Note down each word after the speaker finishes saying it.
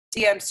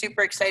I'm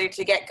super excited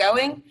to get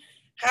going.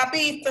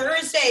 Happy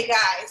Thursday,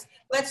 guys.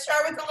 Let's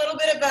start with a little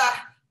bit of a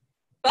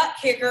butt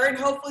kicker, and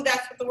hopefully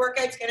that's what the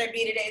workout's going to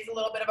be today, is a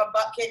little bit of a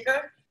butt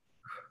kicker.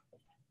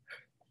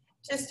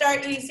 Just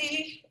start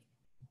easy.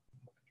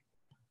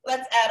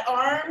 Let's add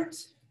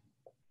arms.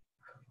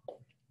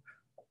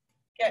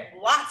 Get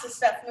lots of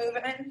stuff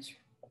moving.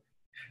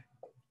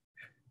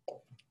 A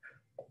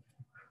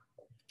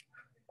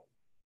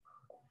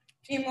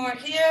few more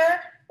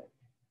here.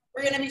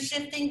 We're going to be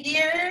shifting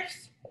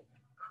gears.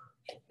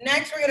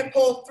 Next, we're going to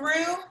pull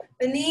through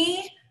the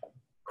knee.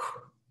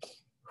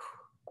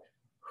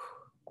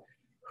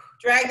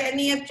 Drag that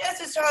knee up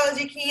just as tall as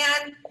you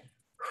can.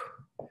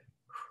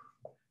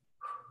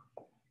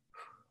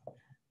 A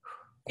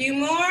few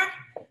more.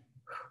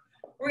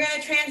 We're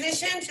going to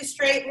transition to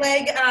straight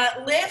leg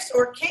lifts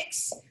or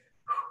kicks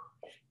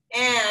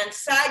and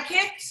side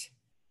kicks.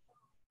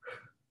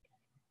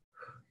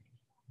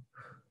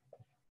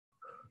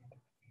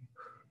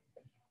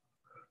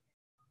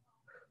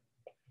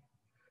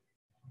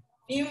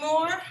 Few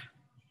more.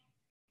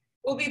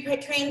 We'll be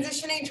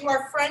transitioning to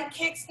our front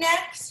kicks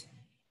next.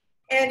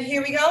 And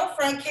here we go,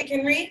 front kick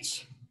and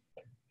reach.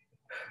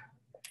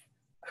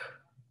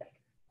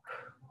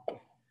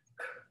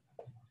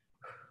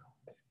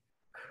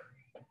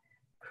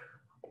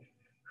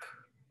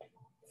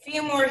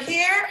 Few more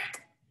here.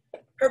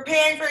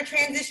 Preparing for a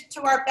transition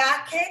to our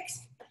back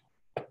kicks.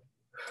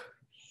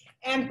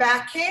 And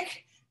back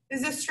kick.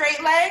 This is a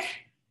straight leg.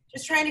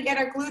 Just trying to get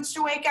our glutes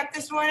to wake up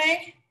this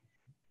morning.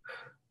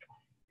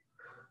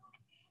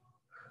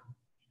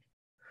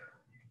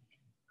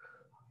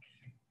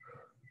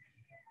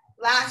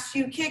 Last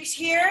few kicks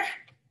here.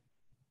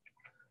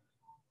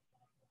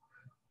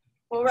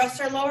 We'll rest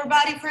our lower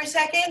body for a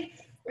second.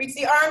 Reach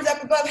the arms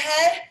up above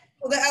head.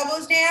 Pull the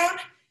elbows down.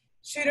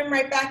 Shoot them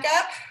right back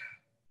up.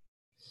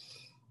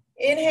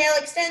 Inhale,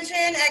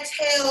 extension.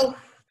 Exhale,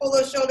 pull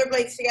those shoulder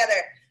blades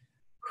together.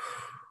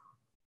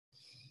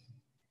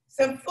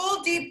 Some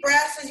full deep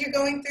breaths as you're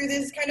going through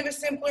this. Kind of a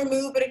simpler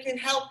move, but it can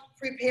help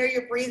prepare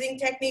your breathing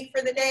technique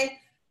for the day.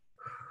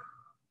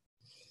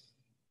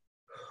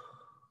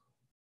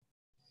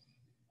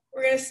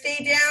 We're going to stay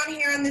down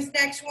here on this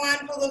next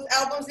one. Pull those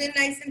elbows in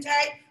nice and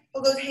tight.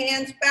 Pull those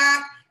hands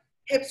back,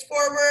 hips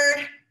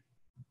forward.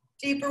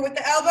 Deeper with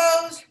the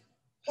elbows.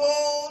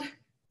 Hold,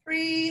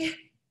 3,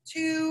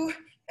 2,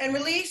 and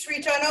release.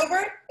 Reach on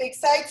over. Big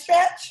side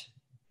stretch.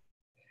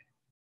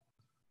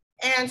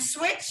 And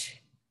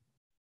switch.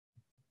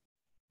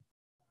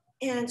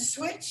 And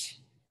switch.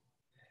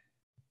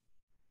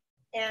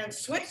 And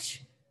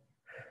switch.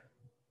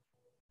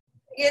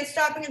 Again,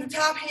 stopping at the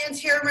top, hands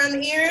here around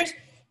the ears.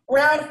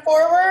 Round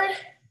forward,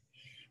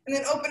 and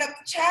then open up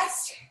the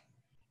chest.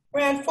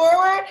 Round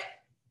forward,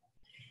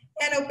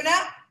 and open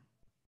up.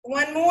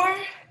 One more,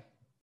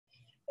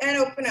 and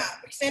open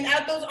up. Extend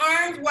out those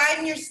arms,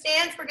 widen your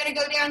stance. We're gonna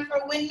go down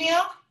for a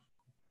windmill.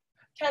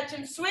 Touch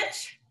and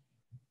switch.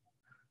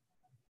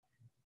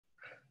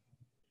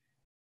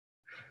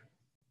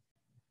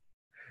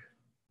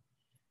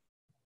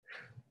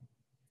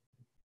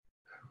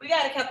 We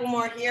got a couple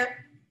more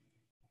here.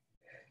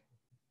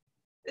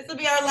 This will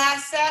be our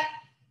last set.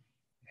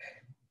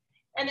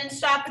 And then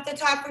stop at the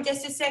top for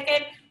just a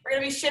second. We're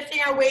going to be shifting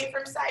our weight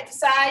from side to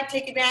side.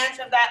 Take advantage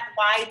of that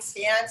wide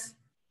stance.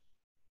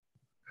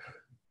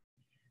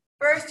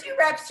 First few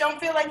reps,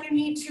 don't feel like you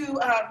need to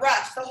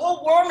rush. The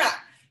whole warm-up,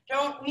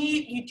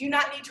 you do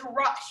not need to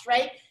rush,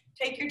 right?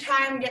 Take your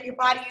time and get your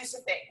body used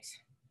to things.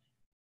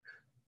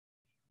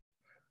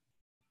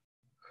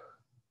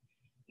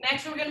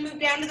 Next, we're going to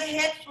move down to the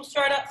hips. We'll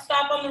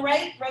stop on the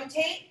right,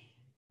 rotate,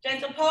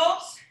 gentle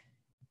pulse.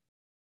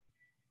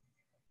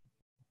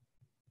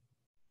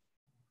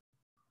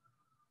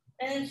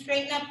 And then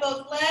straighten up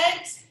both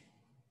legs.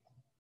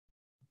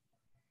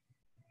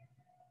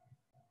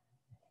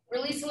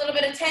 Release a little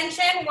bit of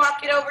tension.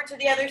 Walk it over to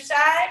the other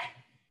side.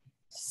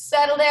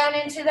 Settle down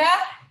into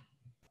that.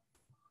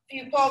 A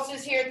few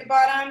pulses here at the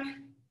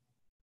bottom.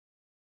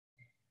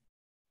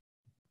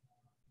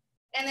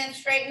 And then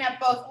straighten up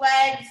both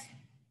legs.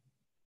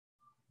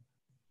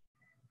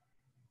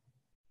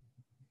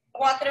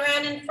 Walk it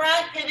around in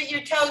front. Pivot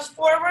your toes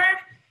forward.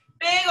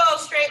 Big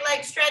old straight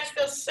leg stretch.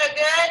 Feels so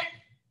good.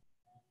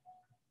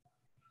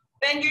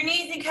 Bend your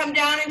knees and come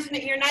down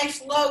into your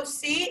nice low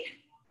seat.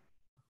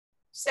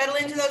 Settle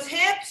into those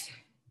hips.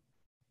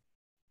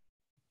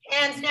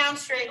 Hands down,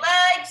 straight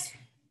legs.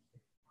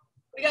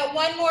 We got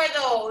one more of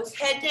those.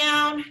 Head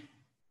down,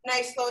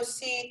 nice low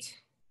seat.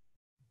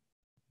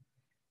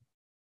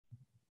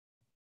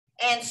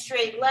 And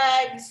straight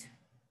legs.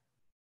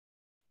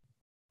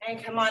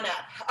 And come on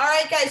up. All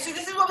right, guys, so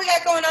this is what we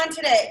got going on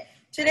today.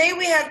 Today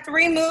we have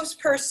 3 moves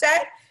per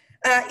set.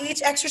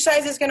 Each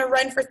exercise is going to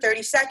run for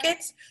 30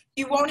 seconds.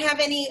 You won't have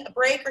any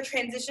break or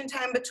transition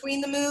time between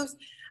the moves,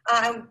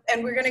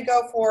 and we're going to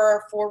go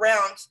for 4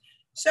 rounds.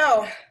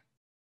 So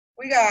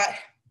we got a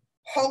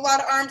whole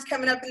lot of arms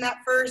coming up in that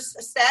first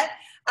set.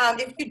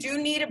 If you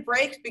do need a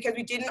break because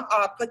we didn't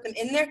put them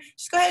in there,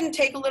 just go ahead and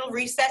take a little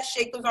reset,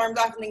 shake those arms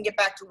off, and then get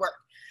back to work.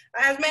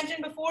 As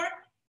mentioned before,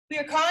 We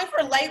are calling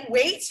for light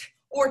weight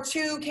or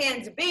 2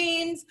 cans of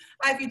beans.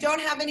 If you don't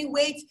have any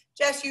weights,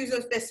 just use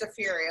those fists of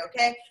fury,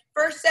 okay?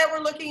 First set, we're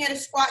looking at a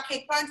squat,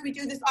 kick, punch. We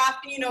do this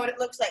often, you know what it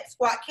looks like.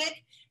 Squat,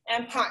 kick,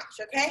 and punch,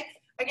 okay?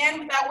 Again,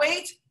 without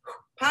weight,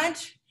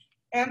 punch,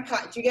 and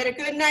punch. You get a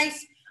good,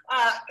 nice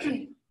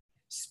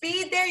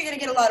speed there, you're gonna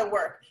get a lot of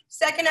work.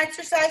 Second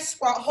exercise,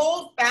 squat,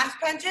 hold, fast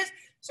punches.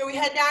 So we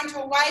head down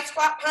to a wide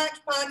squat, punch,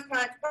 punch,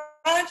 punch,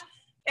 punch,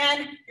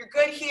 and you're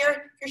good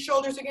here. Your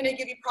shoulders are gonna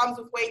give you problems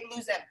with weight,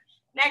 lose them.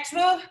 Next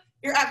move,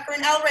 you're up for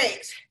an L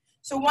raise.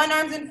 So one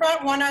arm's in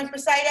front, one arm's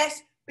beside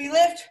us. We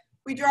lift,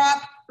 we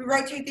drop, we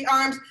rotate the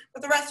arms,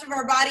 but the rest of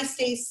our body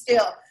stays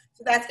still.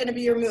 So that's gonna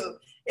be your move.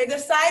 If the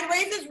side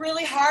raise is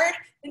really hard,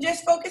 then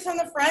just focus on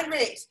the front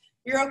raise.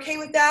 You're okay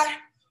with that?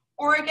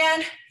 Or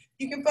again,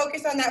 you can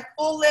focus on that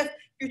full lift.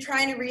 You're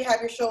trying to rehab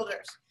your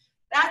shoulders.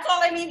 That's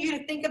all I need you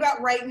to think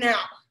about right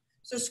now.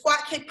 So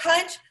squat, kick,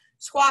 punch,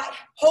 squat,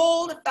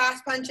 hold,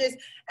 fast punches,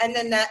 and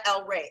then that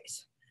L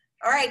raise.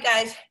 All right,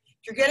 guys,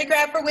 if you're gonna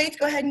grab for weights,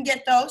 go ahead and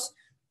get those.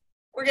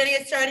 We're gonna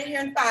get started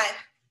here in 5.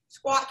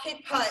 Squat,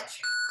 kick,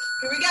 punch.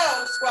 Here we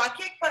go, squat,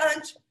 kick,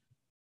 punch.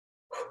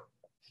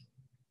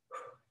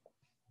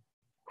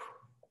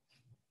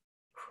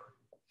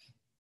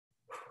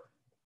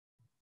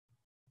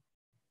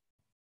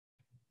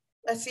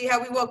 Let's see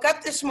how we woke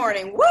up this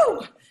morning.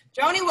 Woo!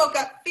 Joni woke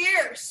up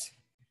fierce.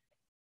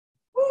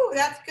 Woo,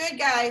 that's good,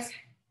 guys.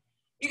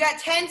 You got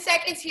 10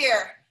 seconds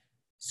here.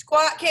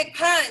 Squat, kick,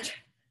 punch.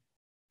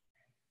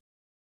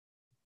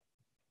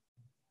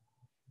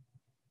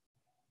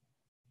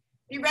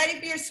 Be ready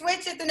for your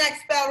switch at the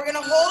next bell. We're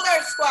gonna hold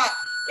our squat.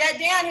 Get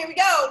down, here we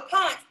go.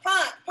 Punch,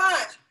 punch,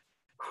 punch.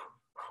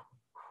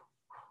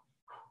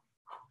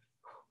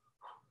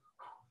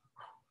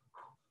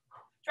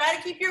 Try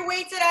to keep your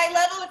weights at eye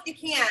level if you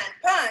can.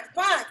 Punch,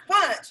 punch,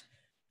 punch.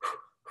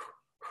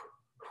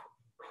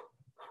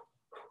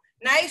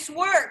 Nice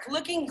work,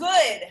 looking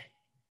good.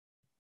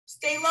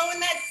 Stay low in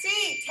that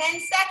seat, 10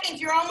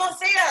 seconds, you're almost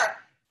there.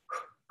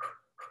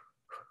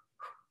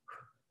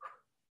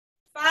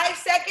 5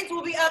 seconds,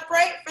 we'll be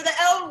upright for the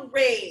L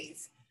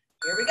raise.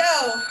 Here we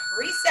go,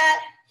 reset.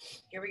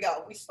 Here we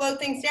go, we slow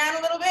things down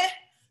a little bit.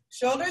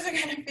 Shoulders are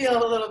gonna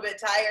feel a little bit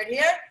tired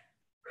here.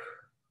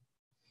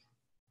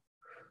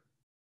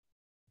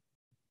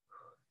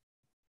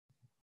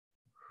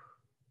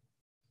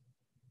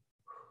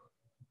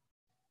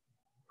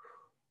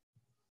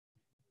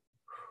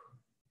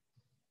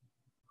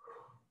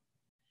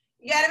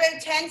 You got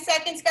about 10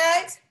 seconds,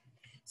 guys.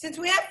 Since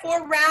we have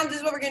 4 rounds, this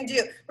is what we're gonna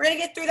do. We're gonna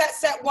get through that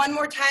set one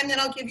more time, then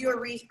I'll give you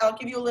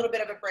a little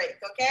bit of a break,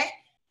 okay?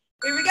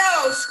 Here we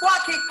go,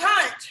 squat, kick,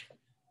 punch.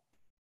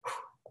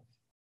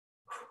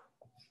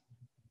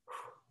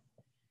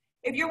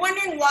 If you're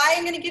wondering why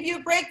I'm gonna give you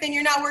a break, then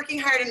you're not working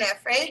hard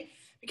enough, right?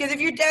 Because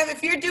if you're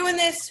doing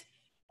this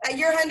at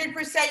your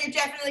 100%, you're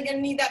definitely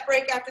gonna need that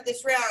break after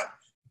this round.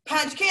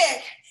 Punch,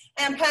 kick,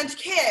 and punch,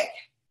 kick.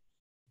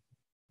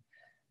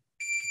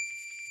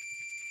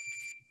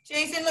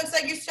 Jason, looks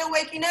like you're still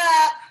waking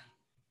up.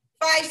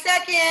 5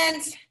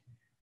 seconds.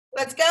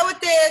 Let's go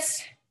with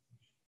this.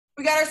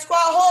 We got our squat,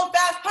 hold,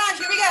 fast punch.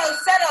 Here we go,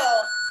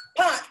 settle.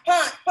 Punch,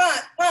 punch,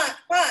 punch, punch,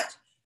 punch.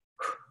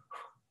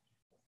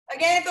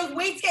 Again, if those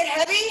weights get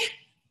heavy,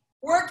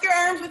 work your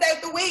arms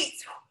without the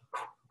weights.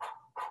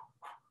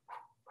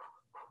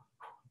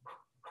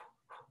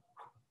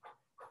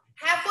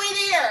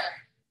 Halfway there.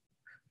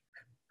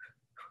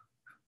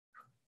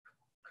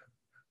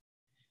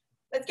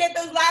 Let's get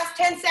those last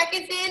 10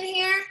 seconds in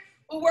here.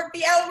 We'll work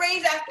the L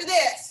raise after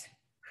this.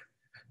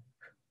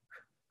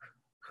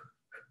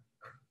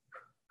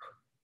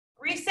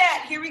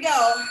 Reset, here we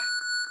go.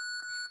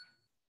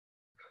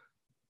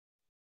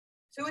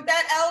 So with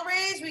that L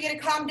raise, we gotta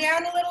calm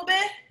down a little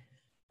bit.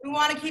 We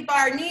wanna keep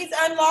our knees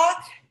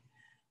unlocked,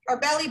 our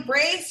belly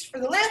braced for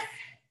the lift.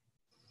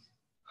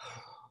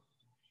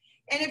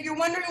 And if you're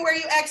wondering where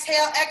you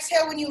exhale,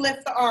 exhale when you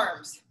lift the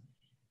arms.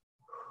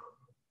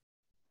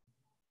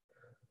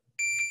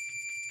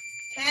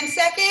 10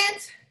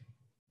 seconds.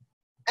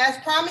 As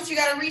promised, you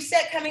got a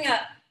reset coming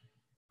up.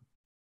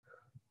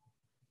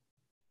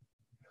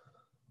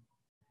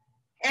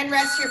 And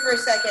rest here for a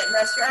second.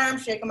 Rest your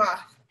arms, shake them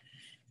off.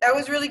 That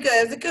was really good.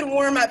 It was a good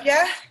warm up,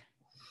 yeah?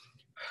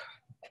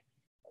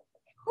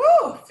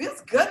 Whew,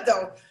 feels good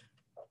though.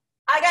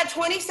 I got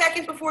 20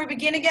 seconds before we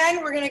begin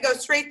again. We're gonna go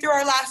straight through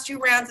our last 2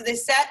 rounds of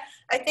this set.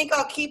 I think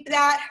I'll keep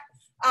that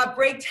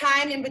break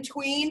time in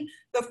between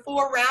the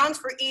 4 rounds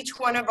for each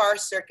one of our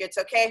circuits,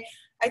 okay?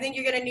 I think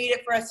you're gonna need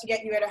it for us to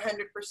get you at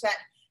 100%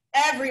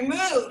 every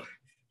move.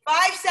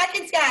 5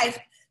 seconds, guys.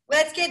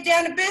 Let's get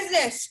down to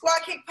business.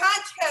 Squat, kick,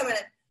 punch coming.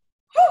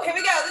 Whew, here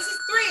we go, this is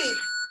 3.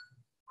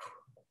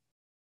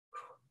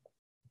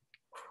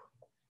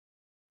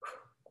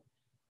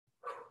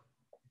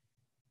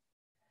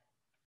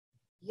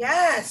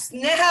 Yes,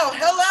 now,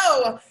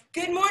 hello.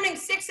 Good morning,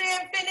 6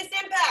 a.m. Fitness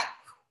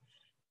Impact.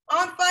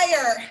 On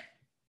fire.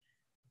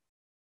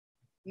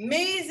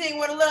 Amazing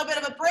what a little bit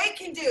of a break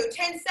can do.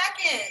 10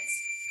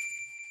 seconds.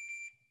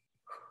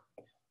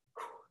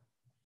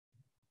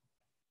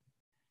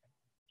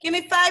 Give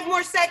me 5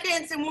 more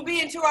seconds and we'll be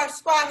into our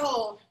squat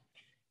hold.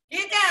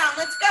 Get down,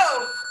 let's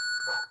go.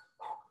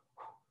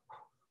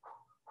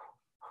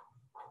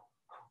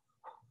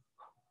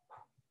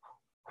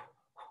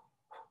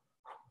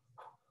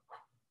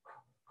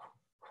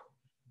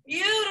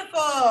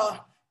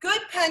 Beautiful.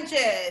 Good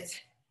punches.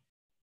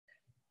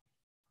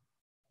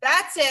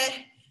 That's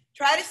it.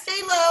 Try to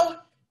stay low.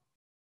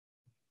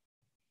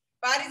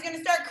 Body's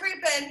gonna start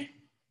creeping.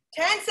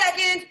 10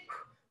 seconds.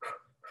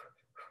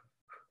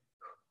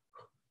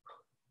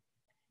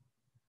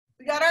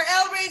 We got our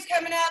L raise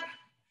coming up.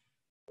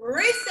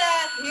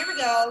 Reset, here we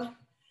go.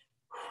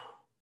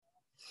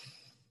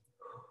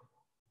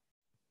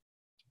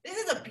 This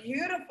is a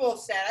beautiful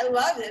set. I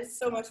love it, it's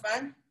so much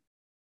fun.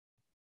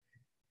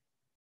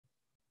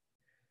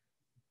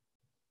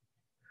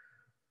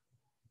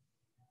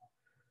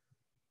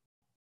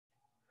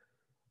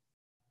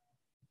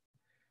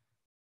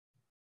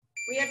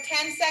 We have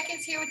 10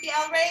 seconds here with the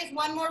L raise.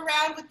 One more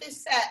round with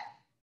this set.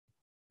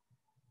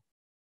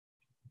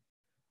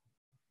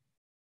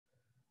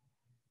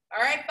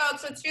 All right,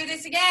 folks, let's do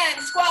this again.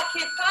 Squat,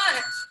 kick,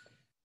 punch.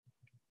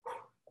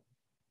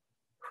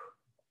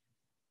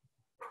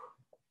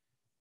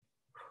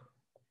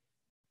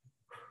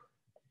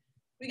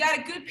 We got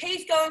a good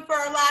pace going for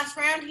our last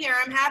round here.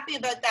 I'm happy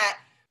about that.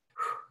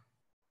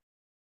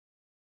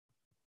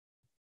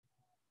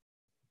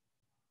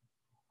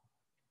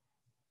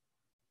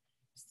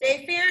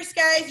 Stay fierce,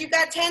 guys. You've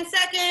got 10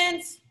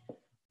 seconds.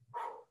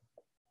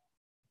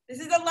 This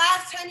is the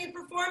last time you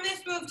perform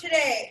this move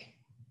today.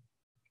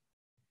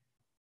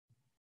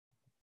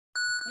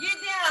 Get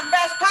down,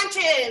 fast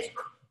punches.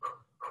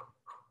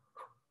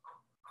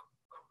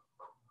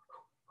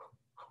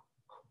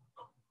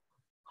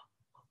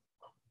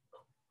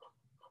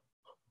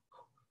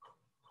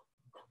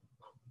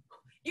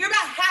 You're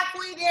about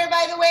halfway there,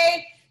 by the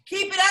way.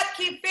 Keep it up,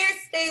 keep fierce,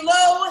 stay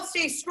low,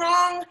 stay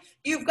strong.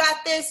 You've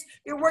got this.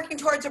 You're working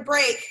towards a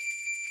break.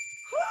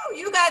 Woo,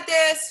 you got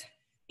this.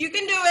 You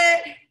can do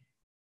it.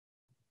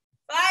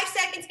 5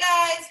 seconds,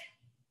 guys.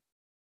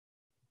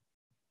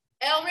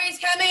 L raise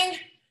coming.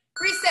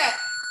 Reset.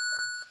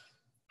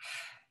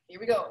 Here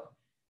we go.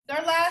 It's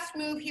our last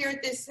move here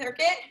at this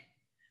circuit.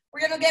 We're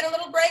gonna get a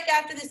little break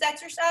after this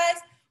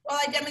exercise while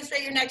I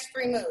demonstrate your next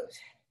 3 moves.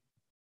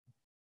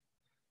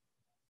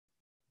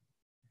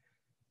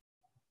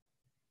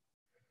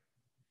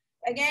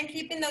 Again,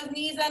 keeping those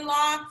knees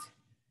unlocked.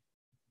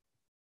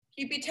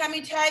 Keep your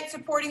tummy tight,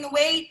 supporting the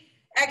weight.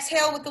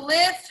 Exhale with the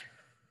lift.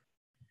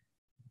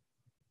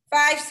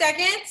 5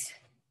 seconds.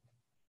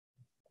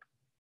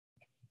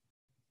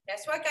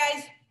 Guess what,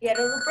 guys? You had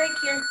a little break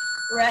here.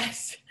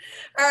 Rest.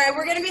 All right,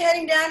 we're gonna be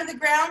heading down to the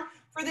ground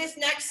for this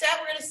next set.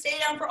 We're gonna stay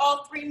down for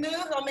all 3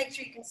 moves. I'll make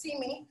sure you can see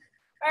me.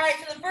 All right,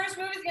 so the first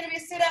move is gonna be a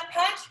sit-up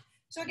punch.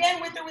 So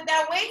again, with or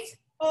without weights,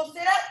 full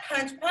sit-up,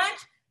 punch, punch,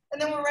 and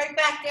then we're right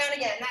back down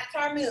again. That's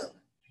our move.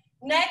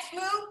 Next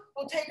move,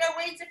 we'll take our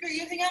weights if you're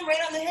using them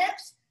right on the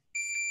hips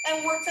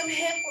and work some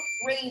hip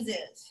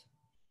raises.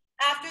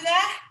 After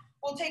that,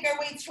 we'll take our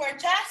weights to our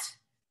chest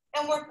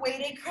and work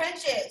weighted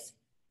crunches.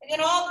 Again,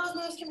 all those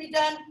moves can be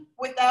done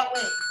without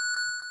weight.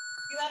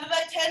 You have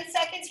about 10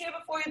 seconds here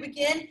before you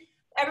begin.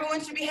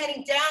 Everyone should be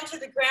heading down to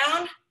the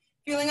ground.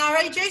 Feeling all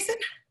right, Jason?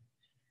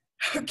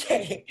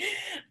 Okay,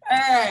 all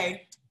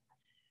right.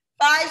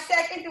 5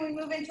 seconds and we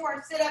move into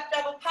our sit-up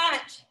double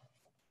punch.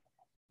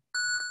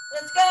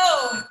 Let's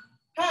go.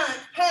 Punch,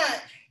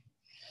 punch.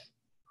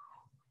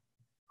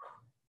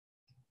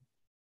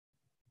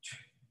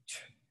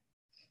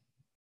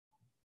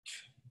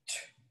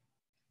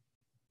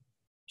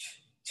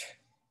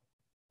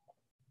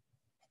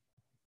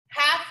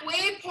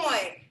 Halfway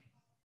point.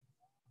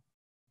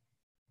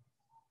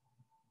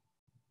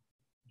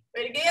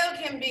 Way to go,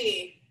 Kim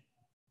B.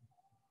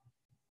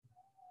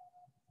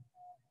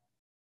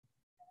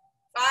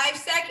 5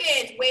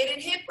 seconds.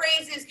 Weighted hip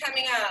raises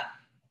coming up.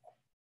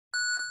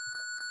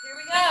 Here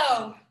we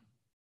go.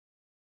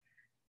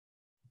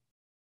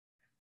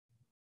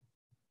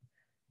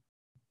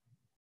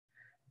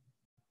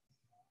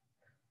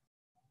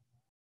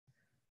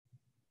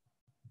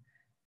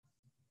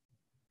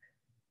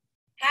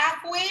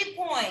 Halfway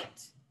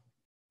point.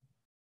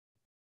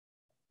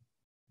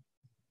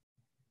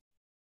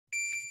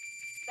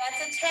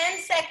 That's a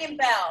 10-second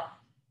bell.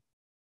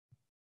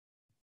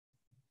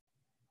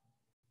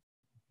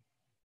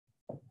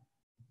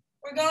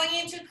 We're going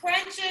into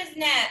crunches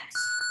next.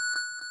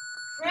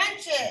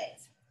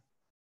 Crunches.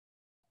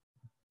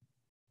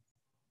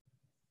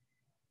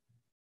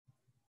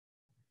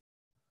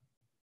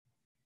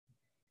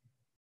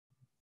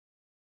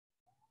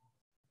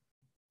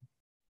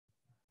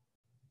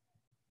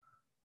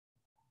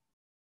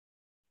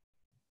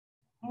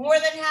 More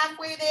than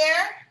halfway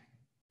there.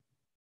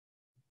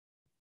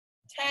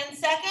 10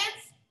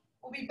 seconds.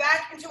 We'll be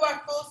back into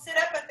our full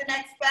sit-up at the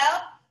next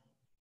bell.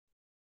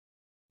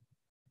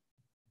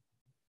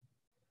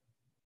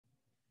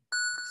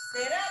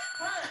 Sit up,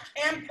 punch,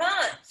 and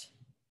punch.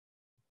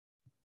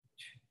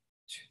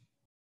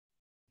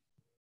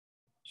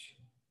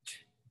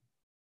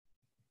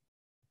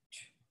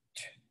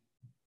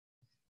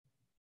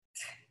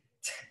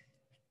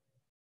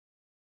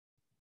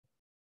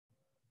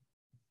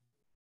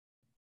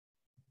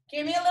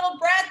 Give me a little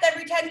breath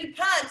every time you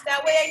punch.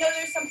 That way I know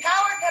there's some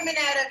power coming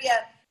out of you.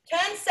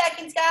 10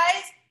 seconds,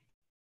 guys.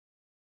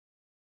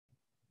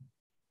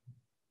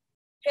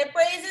 Hip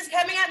raises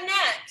coming up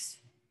next.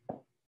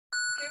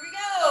 Here we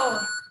go.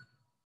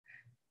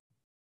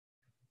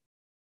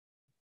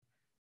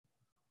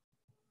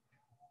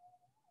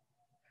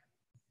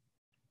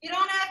 You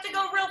don't have to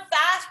go real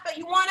fast, but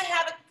you want to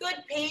have a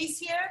good pace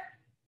here.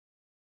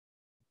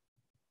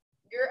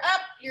 You're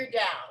up, you're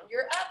down.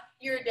 You're up,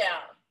 you're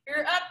down.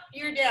 You're up,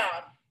 you're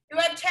down. You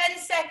have 10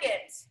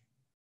 seconds.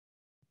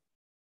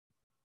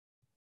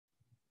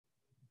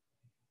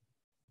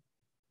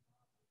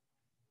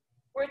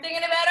 We're thinking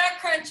about our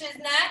crunches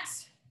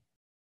next.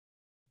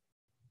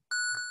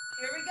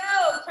 Here we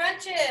go,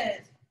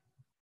 crunches.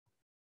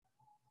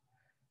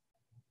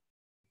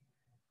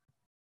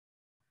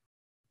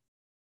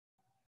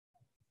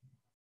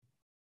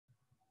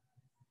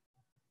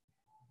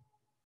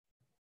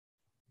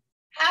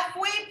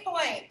 Halfway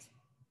point.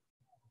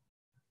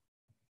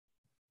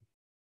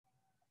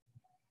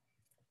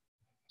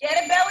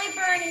 Get a belly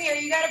burn here.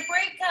 You got a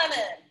break coming.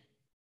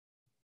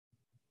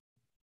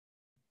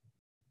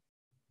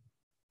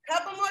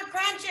 Couple more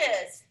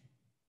crunches.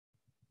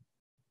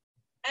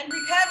 And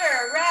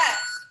recover,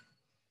 rest.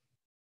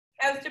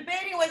 I was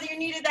debating whether you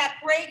needed that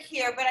break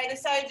here, but I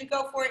decided to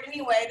go for it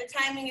anyway. The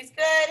timing is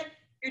good.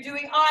 You're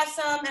doing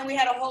awesome, and we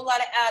had a whole lot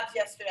of abs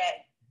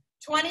yesterday.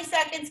 20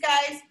 seconds,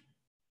 guys.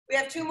 We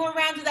have 2 more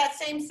rounds of that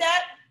same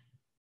set.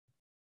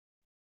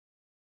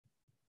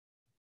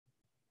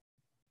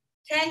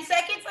 10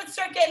 seconds, let's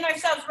start getting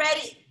ourselves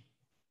ready.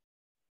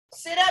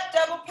 Sit up,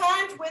 double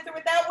punch, with or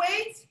without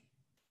weights.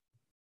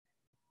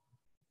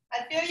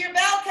 I feel your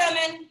bell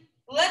coming.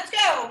 Let's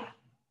go.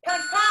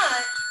 Punch,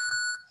 punch.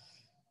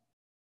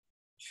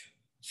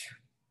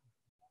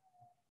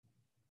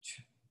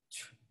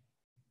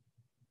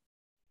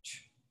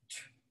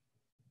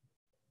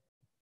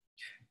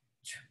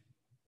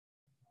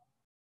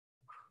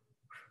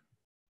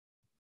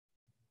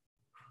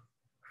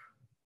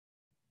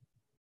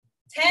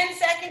 Ten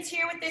seconds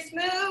here with this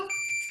move.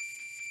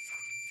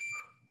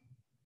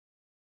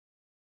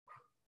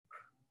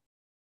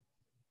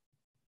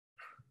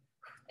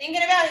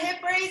 Thinking about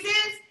hip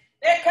raises?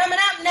 They're coming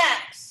up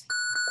next.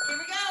 Here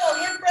we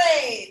go, hip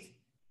raise.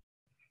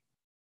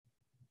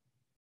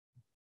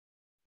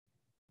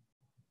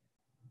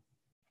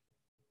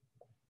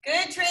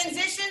 Good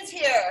transitions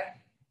here.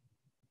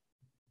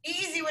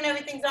 Easy when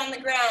everything's on the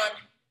ground.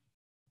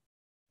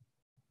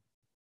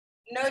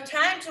 No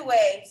time to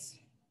waste.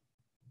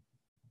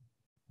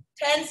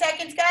 10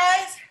 seconds,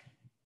 guys.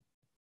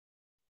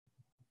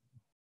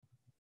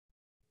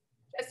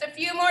 Just a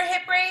few more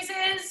hip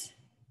raises.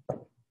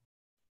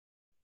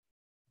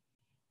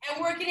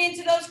 And working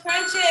into those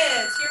crunches.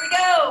 Here we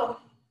go.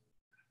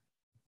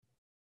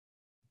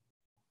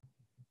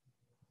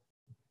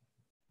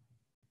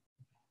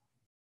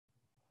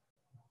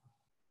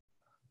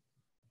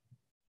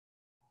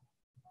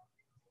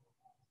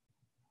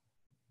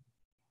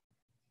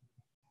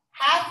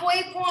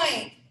 Halfway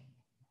point.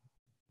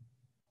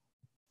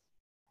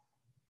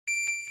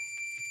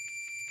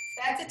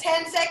 That's a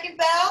 10-second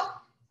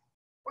bell.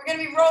 We're going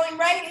to be rolling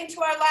right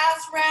into our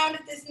last round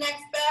at this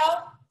next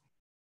bell.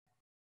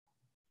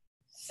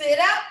 Sit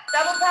up,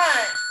 double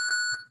punch.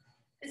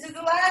 This is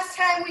the last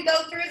time we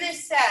go through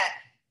this set.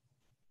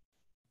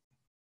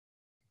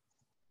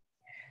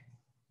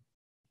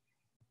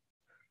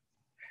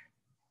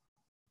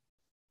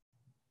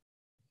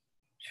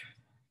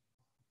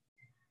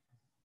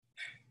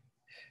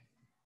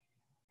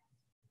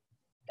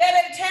 We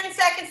have 10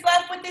 seconds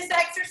left with this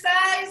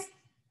exercise.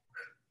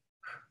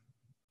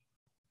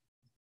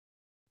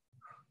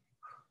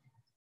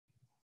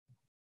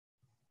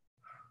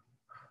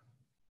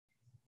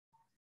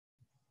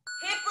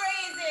 Hip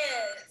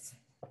raises.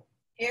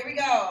 Here we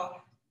go.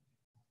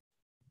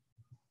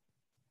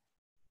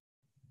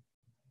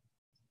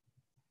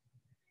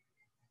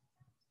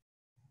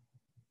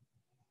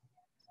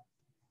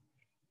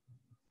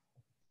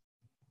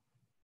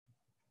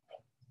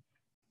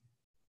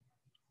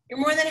 You're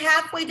more than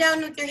halfway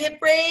down with your hip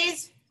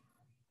raise.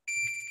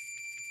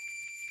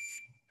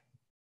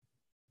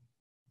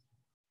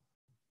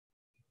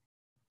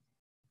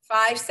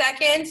 Five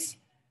seconds.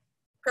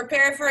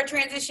 Prepare for a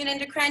transition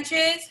into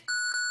crunches.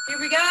 Here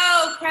we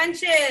go,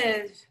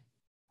 crunches.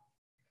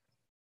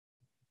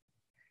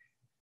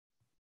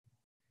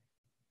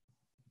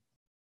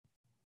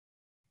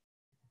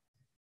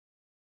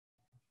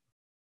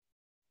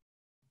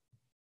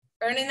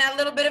 Earning that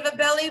little bit of a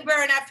belly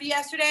burn after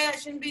yesterday. That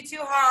shouldn't be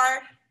too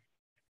hard.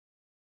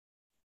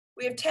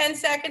 We have 10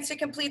 seconds to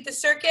complete the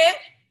circuit.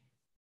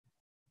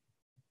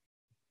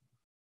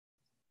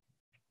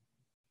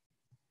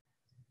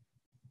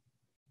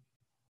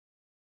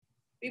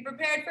 Be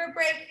prepared for a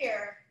break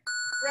here.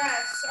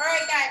 Rest. All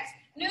right, guys,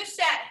 new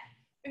set.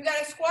 We've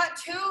got a squat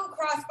 2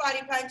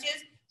 cross-body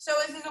punches. So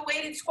this is a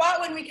weighted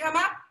squat. When we come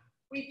up,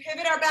 we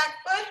pivot our back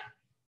foot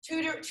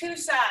two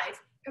sides.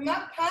 Come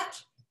up,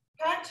 punch,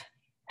 punch,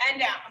 and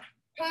down.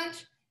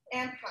 Punch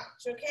and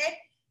punch, okay?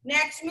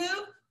 Next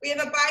move, we have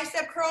a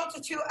bicep curl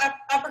to 2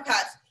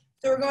 uppercuts.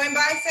 So we're going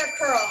bicep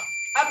curl,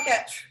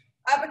 uppercut,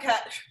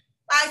 uppercut,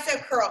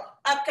 bicep curl,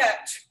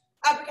 uppercut,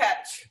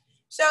 uppercut.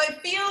 So it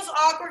feels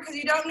awkward because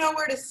you don't know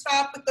where to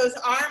stop with those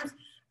arms.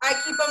 I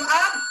keep them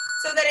up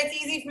so that it's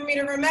easy for me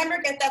to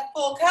remember, get that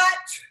full cut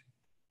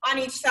on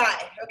each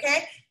side,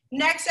 okay?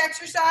 Next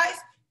exercise,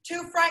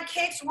 2 front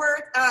kicks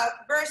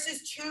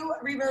versus 2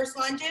 reverse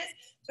lunges.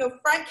 So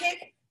front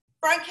kick,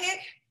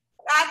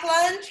 back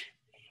lunge,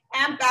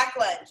 and back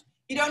lunge.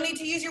 You don't need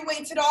to use your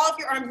weights at all if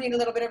your arms need a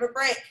little bit of a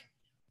break.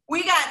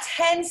 We got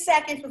 10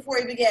 seconds before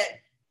we begin.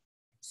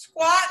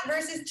 Squat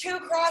versus 2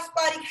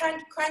 cross-body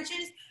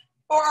crunches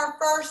for our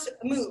first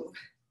move.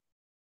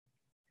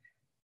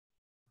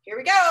 Here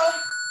we go.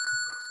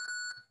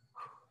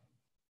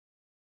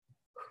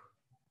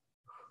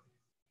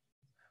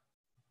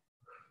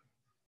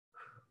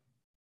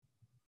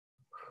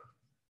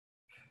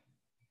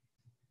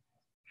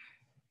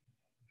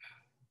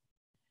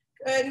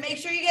 Good. Make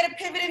sure you get a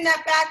pivot in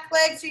that back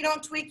leg so you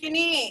don't tweak your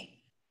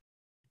knee.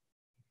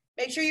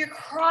 Make sure you're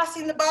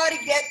crossing the body.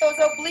 Get those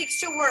obliques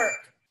to work.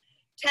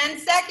 10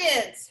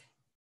 seconds.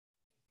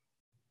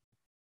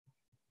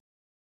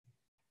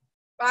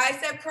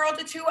 Bicep curl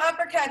to 2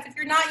 uppercuts. If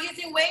you're not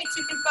using weights,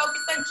 you can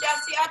focus on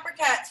just the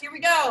uppercuts. Here we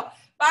go.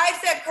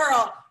 Bicep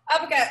curl,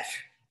 uppercut,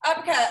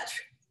 uppercut,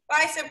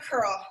 bicep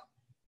curl.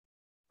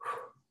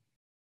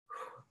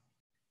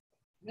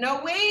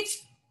 No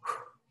weights.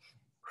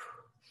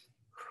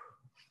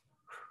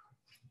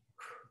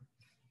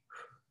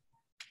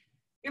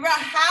 You're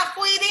about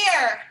halfway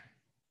there.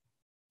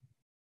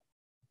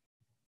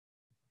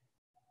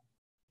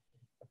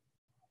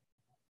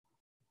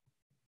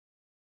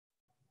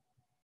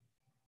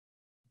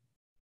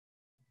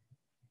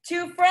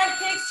 Two front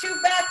kicks,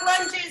 2 back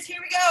lunges. Here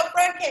we go.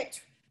 Front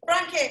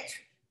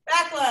kick,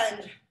 back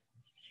lunge,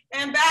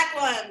 and back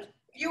lunge.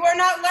 If you are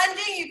not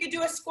lunging, you could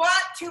do a squat,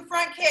 2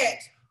 front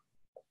kicks.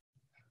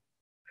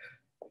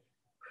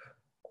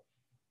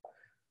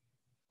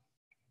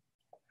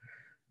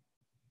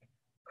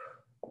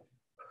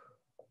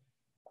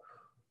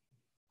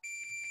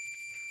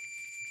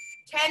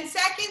 Ten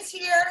seconds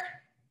here.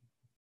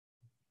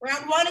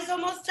 Round 1 is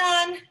almost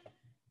done.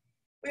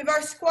 We have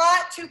our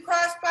squat, 2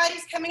 cross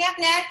bodies coming up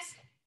next.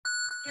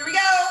 Here we go.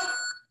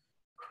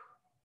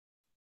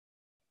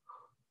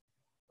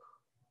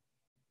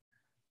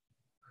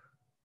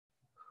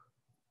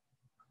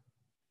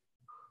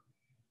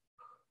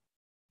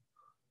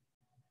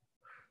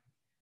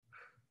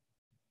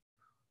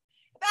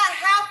 About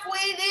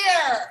halfway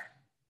there.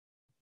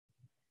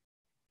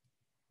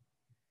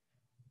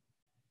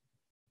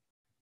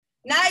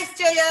 Nice,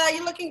 Jaya.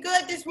 You're looking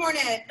good this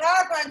morning.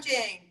 Power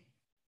punching.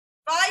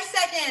 5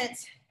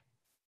 seconds.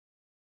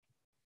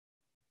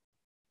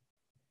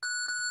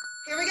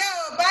 Here we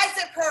go.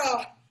 Bicep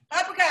curl.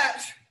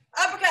 Uppercut.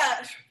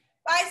 Uppercut.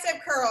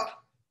 Bicep curl.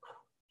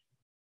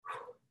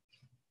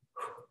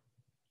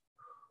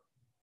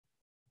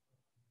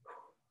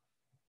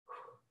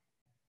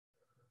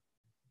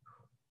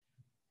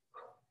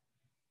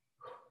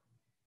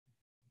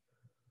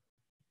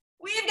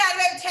 We've got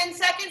about 10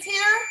 seconds here.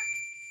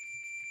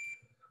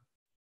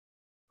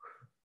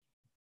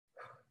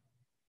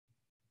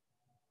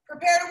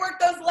 Prepare to work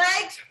those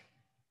legs.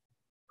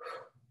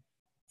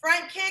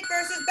 Front kick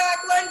versus back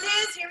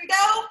lunges. Here we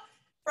go.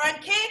 Front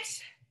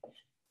kicks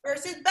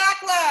versus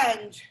back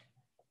lunge.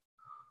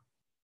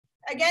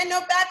 Again, no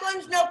back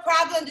lunge, no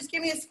problem. Just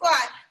give me a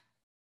squat.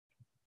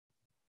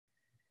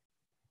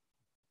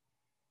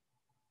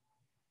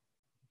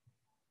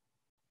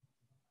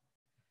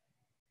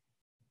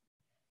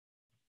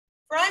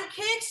 Front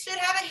kicks should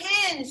have a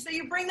hinge, so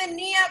you bring the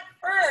knee up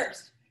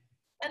first,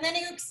 and then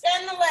you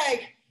extend the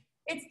leg.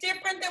 It's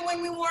different than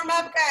when we warm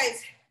up,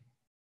 guys.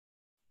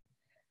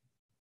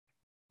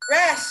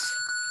 Rest.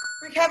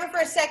 Recover for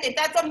a second.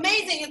 That's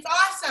amazing. It's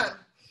awesome.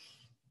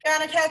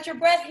 Gotta catch your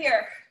breath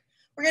here.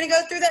 We're gonna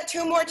go through that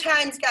 2 more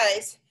times,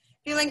 guys.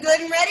 Feeling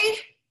good and ready?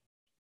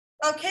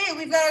 Okay,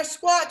 we've got our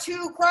squat,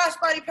 2 cross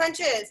body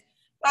punches,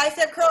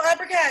 bicep curl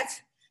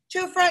uppercuts,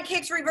 2 front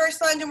kicks, reverse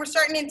lunge, and we're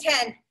starting in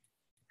 10.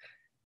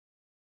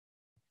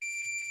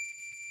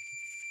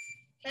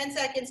 10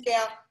 seconds,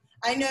 Gail.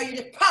 I know you're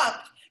just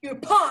pumped. You're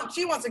pumped.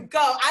 She wants to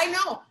go. I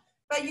know,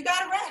 but you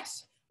gotta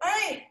rest. All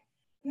right,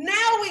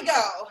 now we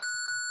go.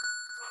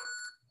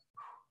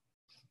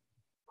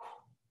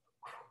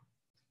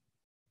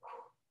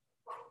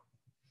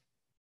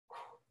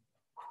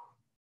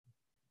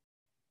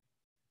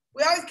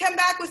 We always come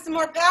back with some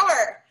more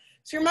power.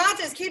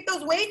 Srimantas, keep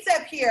those weights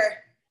up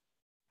here.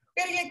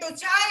 We're gonna get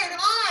those tired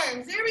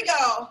arms. There we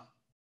go.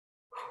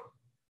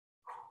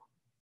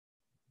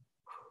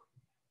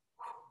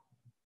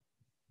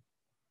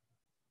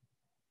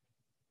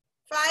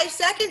 Five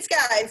seconds,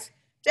 guys.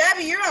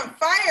 Debbie, you're on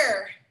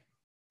fire.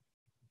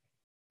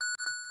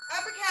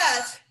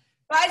 Uppercut.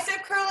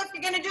 Bicep curl if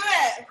you're gonna do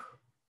it.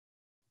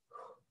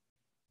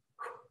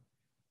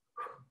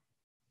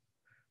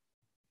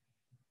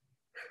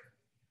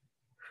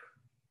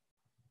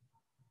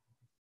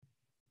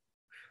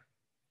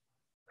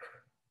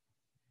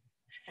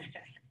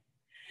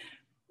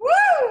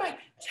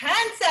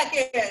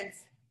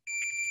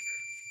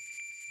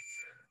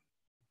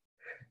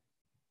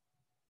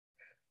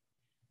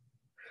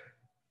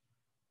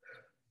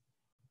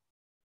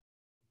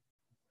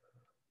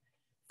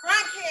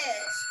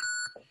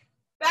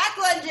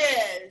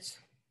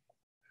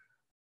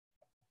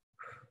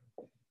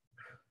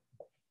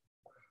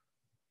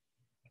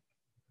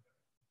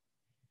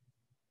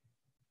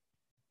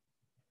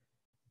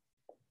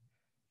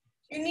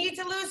 You need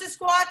to lose the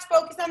squats,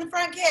 focus on the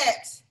front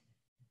kicks.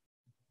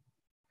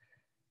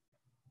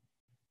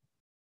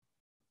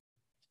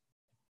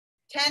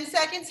 Ten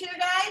seconds here,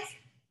 guys.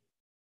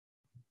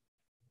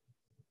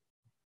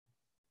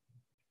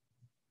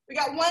 We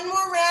got one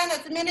more round,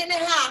 that's a minute and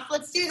a half.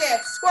 Let's do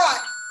this, squat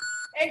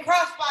and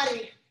cross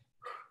body.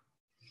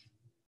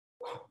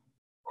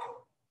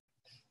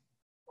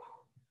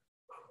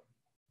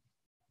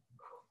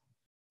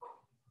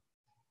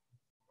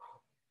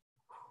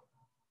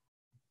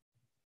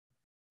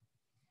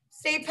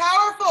 Stay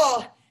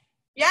powerful.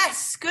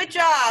 Yes, good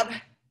job.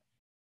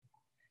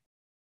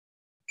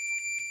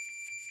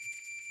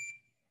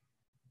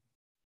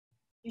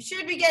 You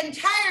should be getting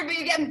tired, but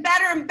you're getting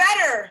better and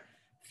better.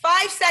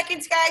 5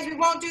 seconds, guys. We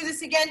won't do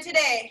this again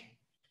today.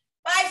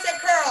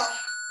 Bicep curl.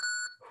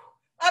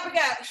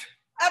 Uppercut.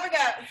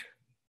 Uppercut.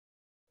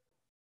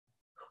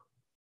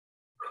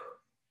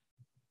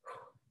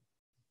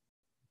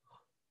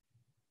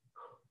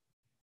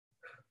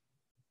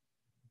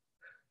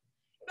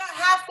 About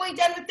halfway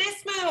done with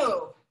this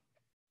move.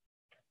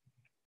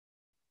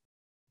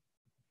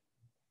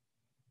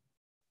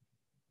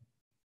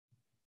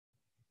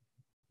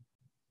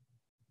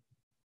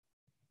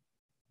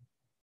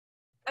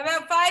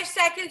 About 5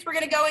 seconds, we're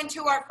gonna go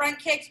into our front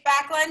kicks,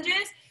 back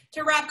lunges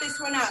to wrap this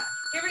one up.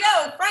 Here we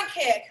go, front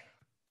kick,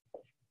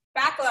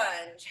 back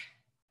lunge.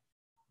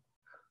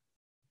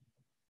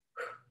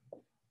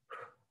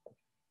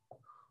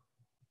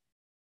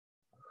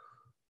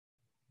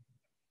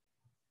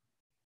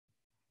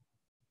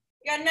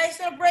 You got a nice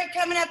little break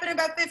coming up in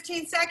about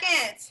 15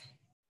 seconds.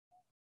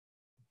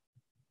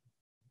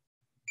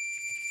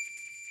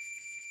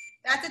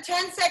 That's a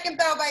 10-second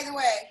bell, by the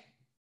way.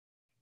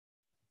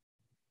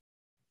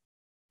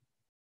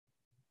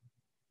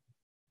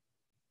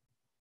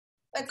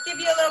 Let's give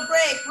you a little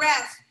break,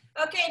 rest.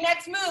 Okay,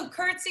 next move,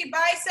 curtsy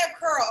bicep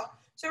curl.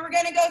 So we're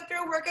gonna go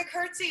through, work a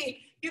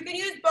curtsy. You can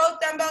use both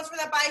dumbbells for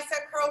that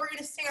bicep curl. We're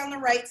gonna stay on the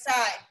right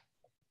side.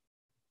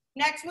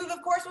 Next move,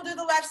 of course, we'll do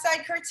the left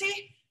side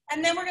curtsy,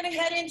 and then we're gonna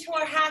head into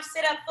our half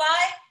sit-up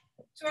fly.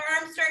 So our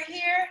arms start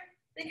here,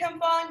 they come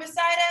falling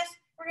beside us.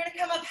 We're gonna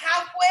come up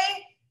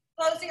halfway,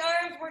 close the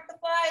arms, work the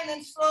fly, and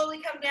then slowly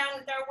come down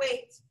with our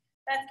weights.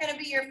 That's gonna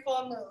be your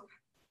full move.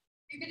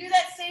 You can do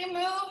that same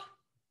move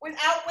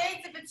without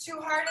weights if it's too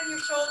hard on your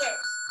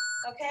shoulders,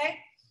 okay?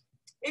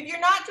 If you're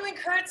not doing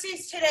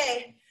curtsies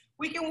today,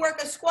 we can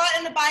work a squat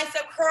and a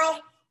bicep curl,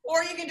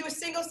 or you can do a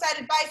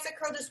single-sided bicep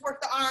curl, just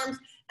work the arms,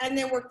 and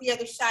then work the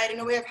other side. I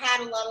know we have had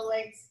a lot of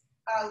legs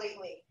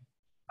lately.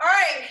 All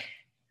right,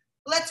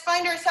 let's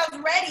find ourselves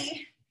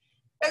ready.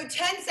 About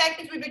 10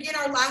 seconds, we begin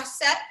our last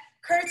set.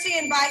 Curtsy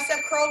and bicep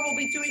curl, we'll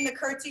be doing the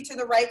curtsy to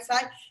the right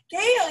side.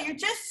 Gail, you're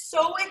just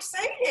so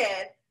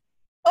excited.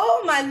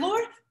 Oh my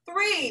Lord,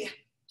 3,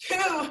 2,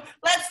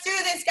 let's do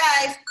this,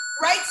 guys.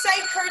 Right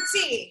side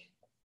curtsy.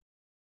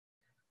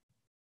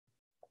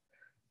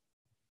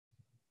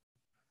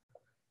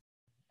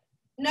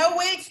 No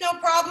weights, no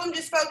problem,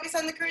 just focus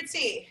on the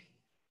curtsy.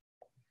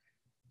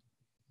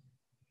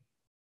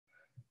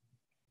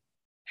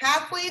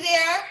 Halfway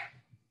there.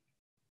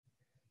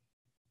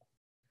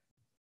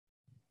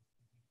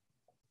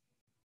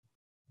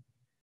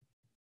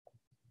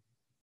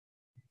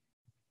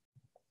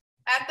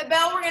 At the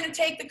bell, we're gonna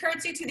take the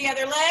curtsy to the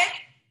other leg.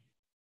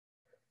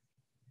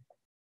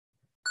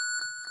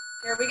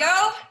 Here we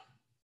go.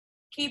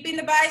 Keeping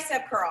the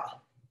bicep curl.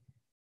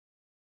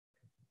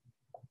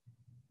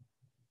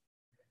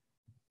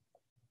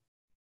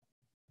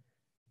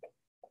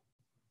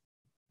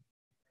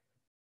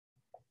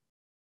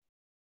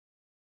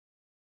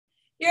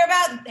 You're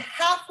about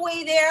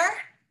halfway there.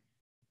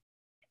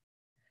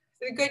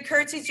 So good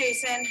curtsy,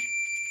 Jason.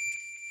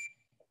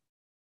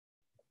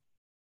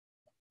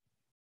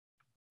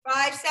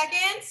 5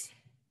 seconds.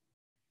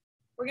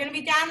 We're gonna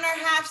be down in our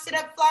half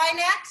sit-up fly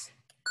next.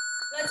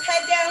 Let's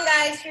head down,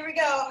 guys, here we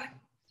go.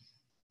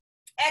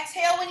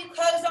 Exhale when you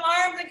close the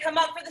arms and come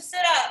up for the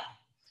sit-up.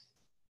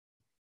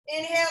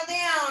 Inhale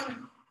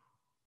down.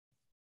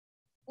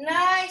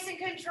 Nice and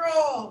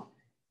controlled.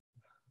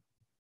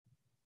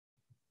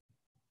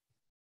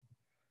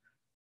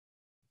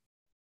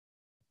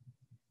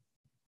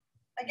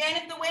 Again,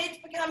 if the weights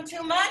become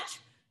too much,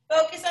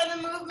 focus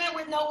on the movement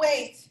with no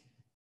weights.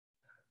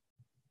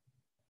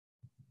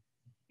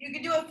 You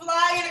can do a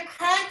fly and a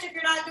crunch if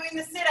you're not doing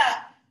the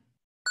sit-up.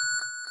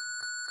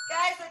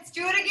 Guys, let's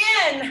do it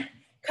again.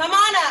 Come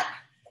on up.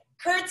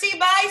 Curtsy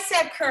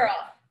bicep curl.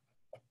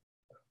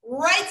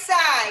 Right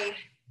side.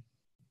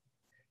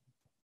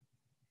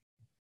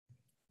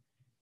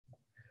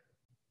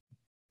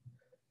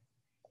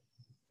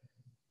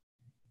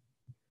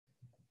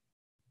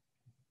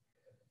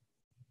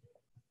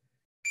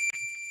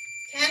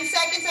 Ten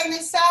seconds on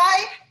this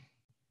side.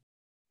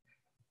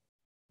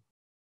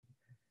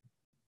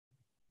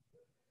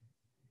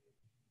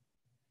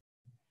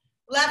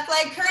 Left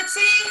leg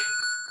curtsy.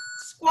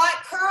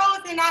 Squat curl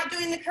if you're not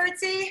doing the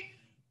curtsy,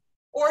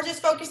 or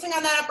just focusing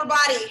on that upper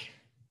body.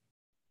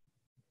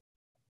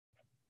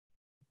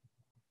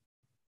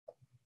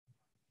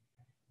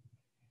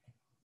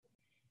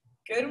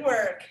 Good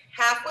work.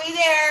 Halfway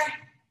there.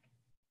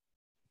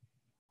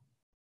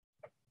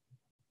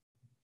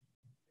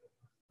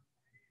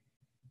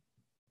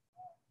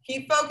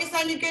 Keep focused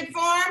on your good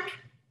form.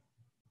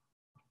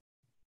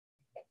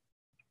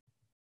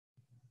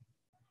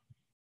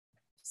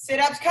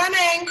 Sit-ups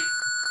coming.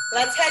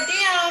 Let's head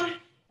down.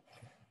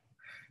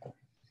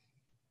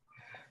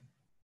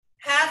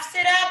 Half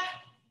sit-up,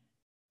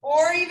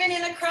 or even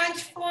in a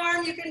crunch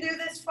form, you can do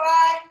this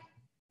fly.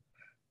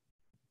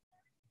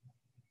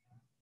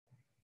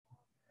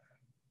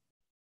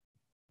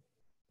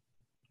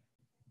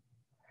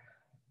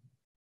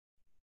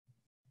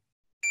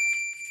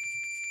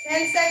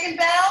 Ten-second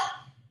bell.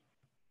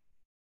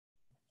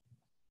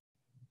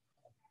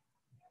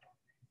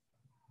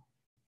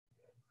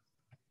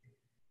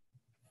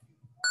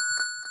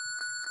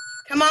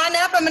 Come on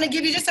up. I'm going to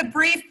give you just a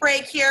brief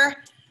break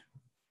here.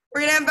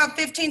 We're going to have about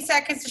 15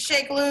 seconds to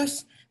shake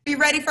loose. Be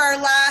ready for our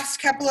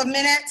last couple of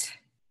minutes.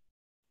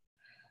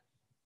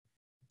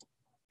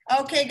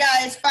 Okay,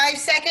 guys, 5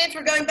 seconds.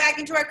 We're going back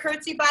into our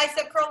curtsy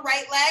bicep curl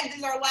right leg. This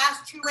is our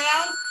last 2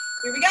 rounds.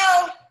 Here we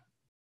go.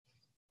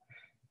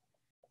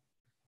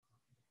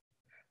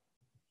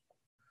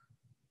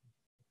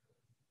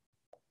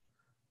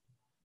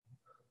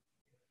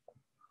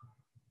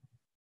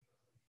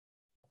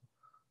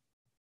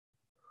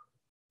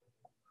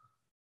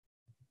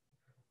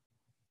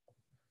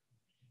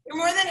 You're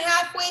more than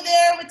halfway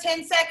there with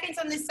 10 seconds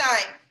on this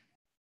side.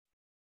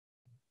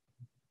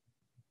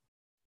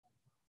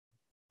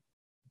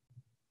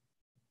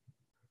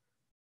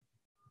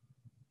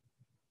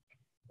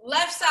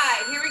 Left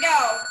side, here we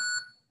go.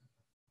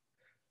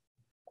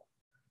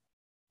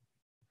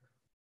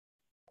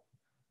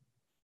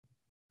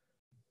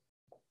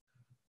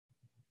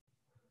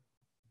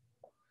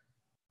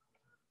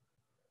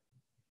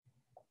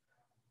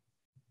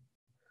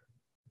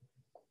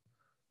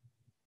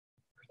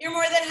 You're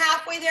more than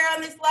halfway there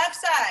on this left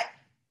side.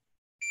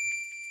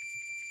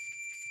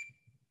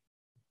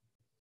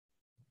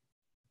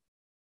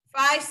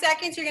 Five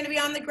seconds, you're gonna be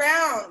on the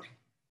ground.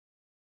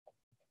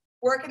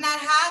 Working that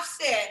half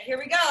sit, here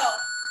we go.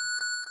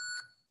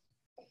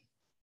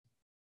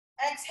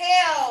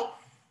 Exhale,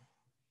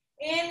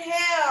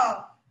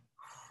 inhale.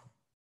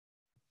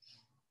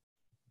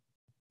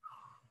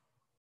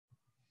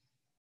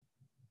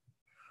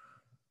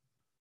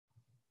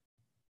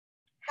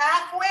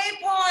 Halfway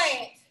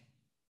point.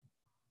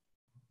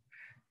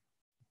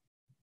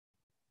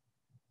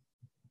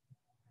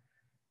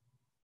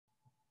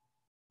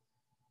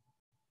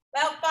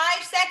 About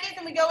 5 seconds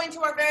and we go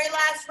into our very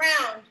last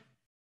round.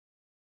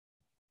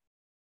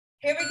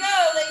 Here we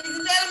go, ladies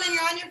and gentlemen,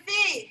 you're on your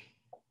feet.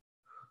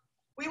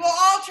 We will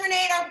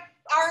alternate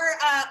our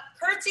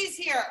curtsies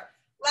here.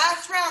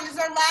 Last round, this is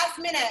our last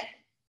minute.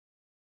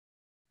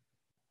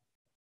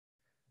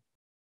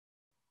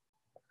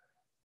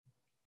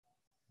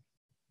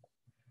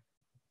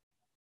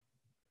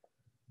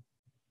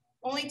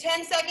 Only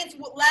 10 seconds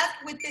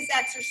left with this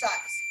exercise.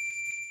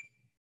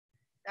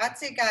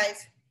 That's it,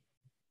 guys.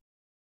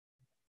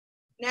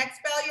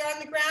 Next bell, you're on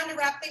the ground to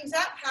wrap things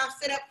up. Half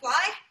sit up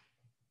fly.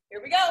 Here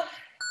we go.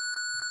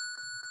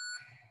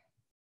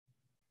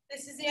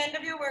 This is the end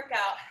of your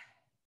workout.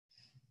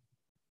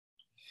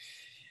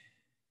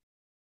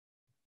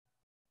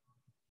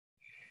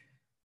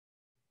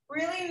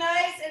 Really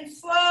nice and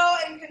slow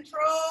and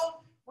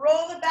control.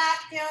 Roll the back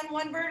down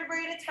 1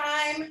 vertebrae at a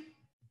time.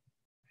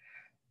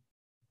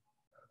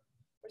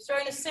 We're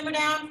starting to simmer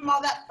down from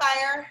all that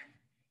fire.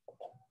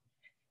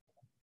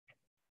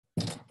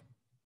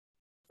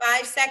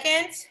 5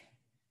 seconds.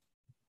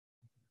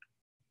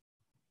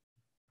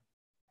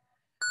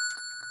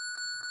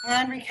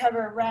 And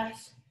recover,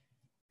 rest.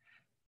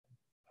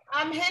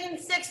 I'm hitting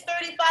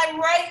 6:35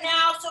 right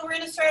now, so we're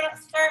gonna start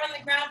on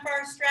the ground for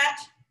our stretch.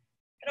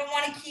 I don't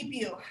wanna keep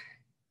you.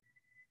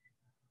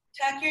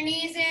 Tuck your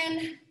knees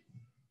in,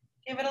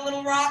 give it a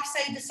little rock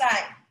side to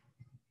side.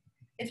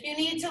 If you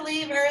need to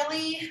leave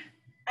early,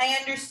 I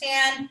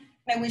understand,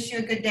 and I wish you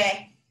a good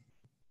day.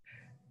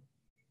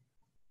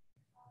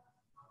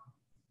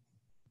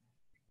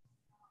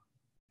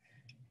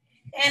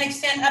 And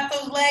extend up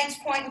those legs,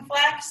 point and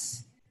flex.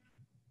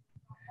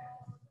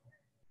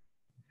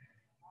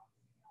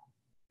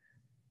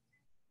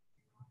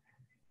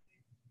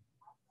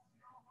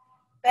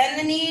 Bend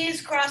the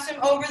knees, cross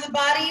them over the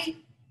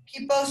body.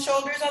 Keep both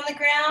shoulders on the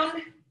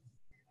ground.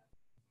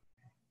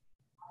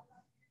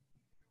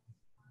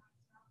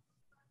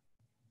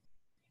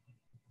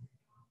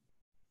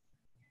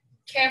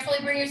 Carefully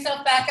bring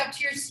yourself back up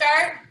to your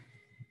start,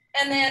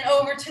 and then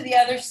over to the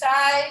other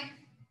side.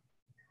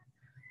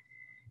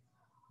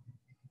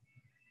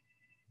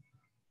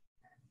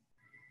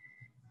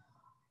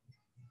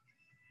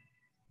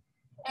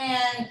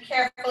 And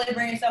carefully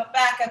bring yourself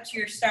back up to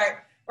your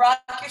start.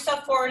 Rock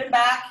yourself forward and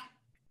back.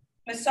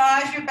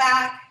 Massage your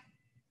back.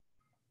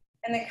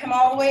 And then come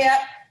all the way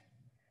up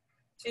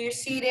so you're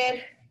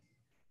seated.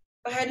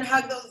 Go ahead and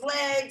hug those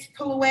legs,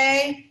 pull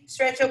away,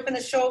 stretch open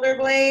the shoulder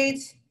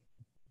blades.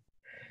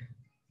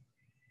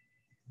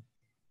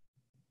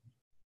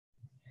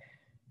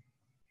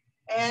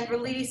 And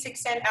release,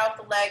 extend out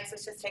the legs.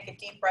 Let's just take a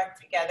deep breath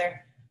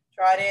together.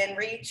 Draw it in,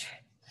 reach.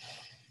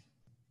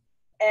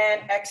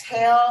 And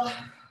exhale,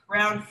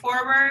 round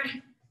forward.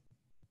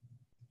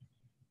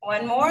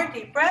 One more,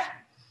 deep breath.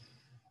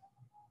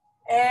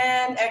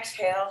 And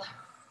exhale.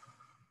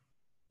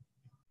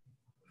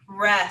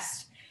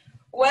 Rest.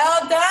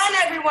 Well done,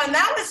 everyone.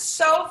 That was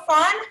so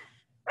fun.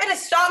 I had to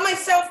stop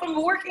myself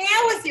from working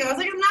out with you. I was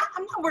like,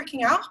 I'm not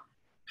working out.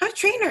 I'm a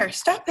trainer.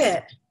 Stop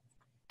it.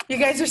 You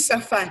guys are so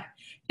fun.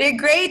 Did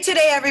great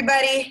today,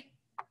 everybody.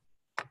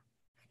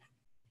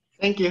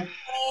 Thank you.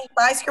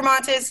 Bye,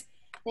 Skermontes.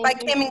 Bye,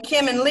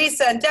 Kim and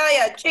Lisa and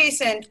Delia,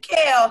 Jason,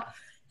 Kale.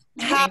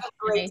 Have a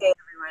great day,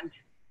 everyone.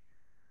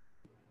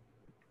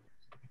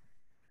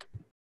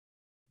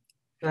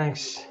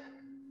 Thanks.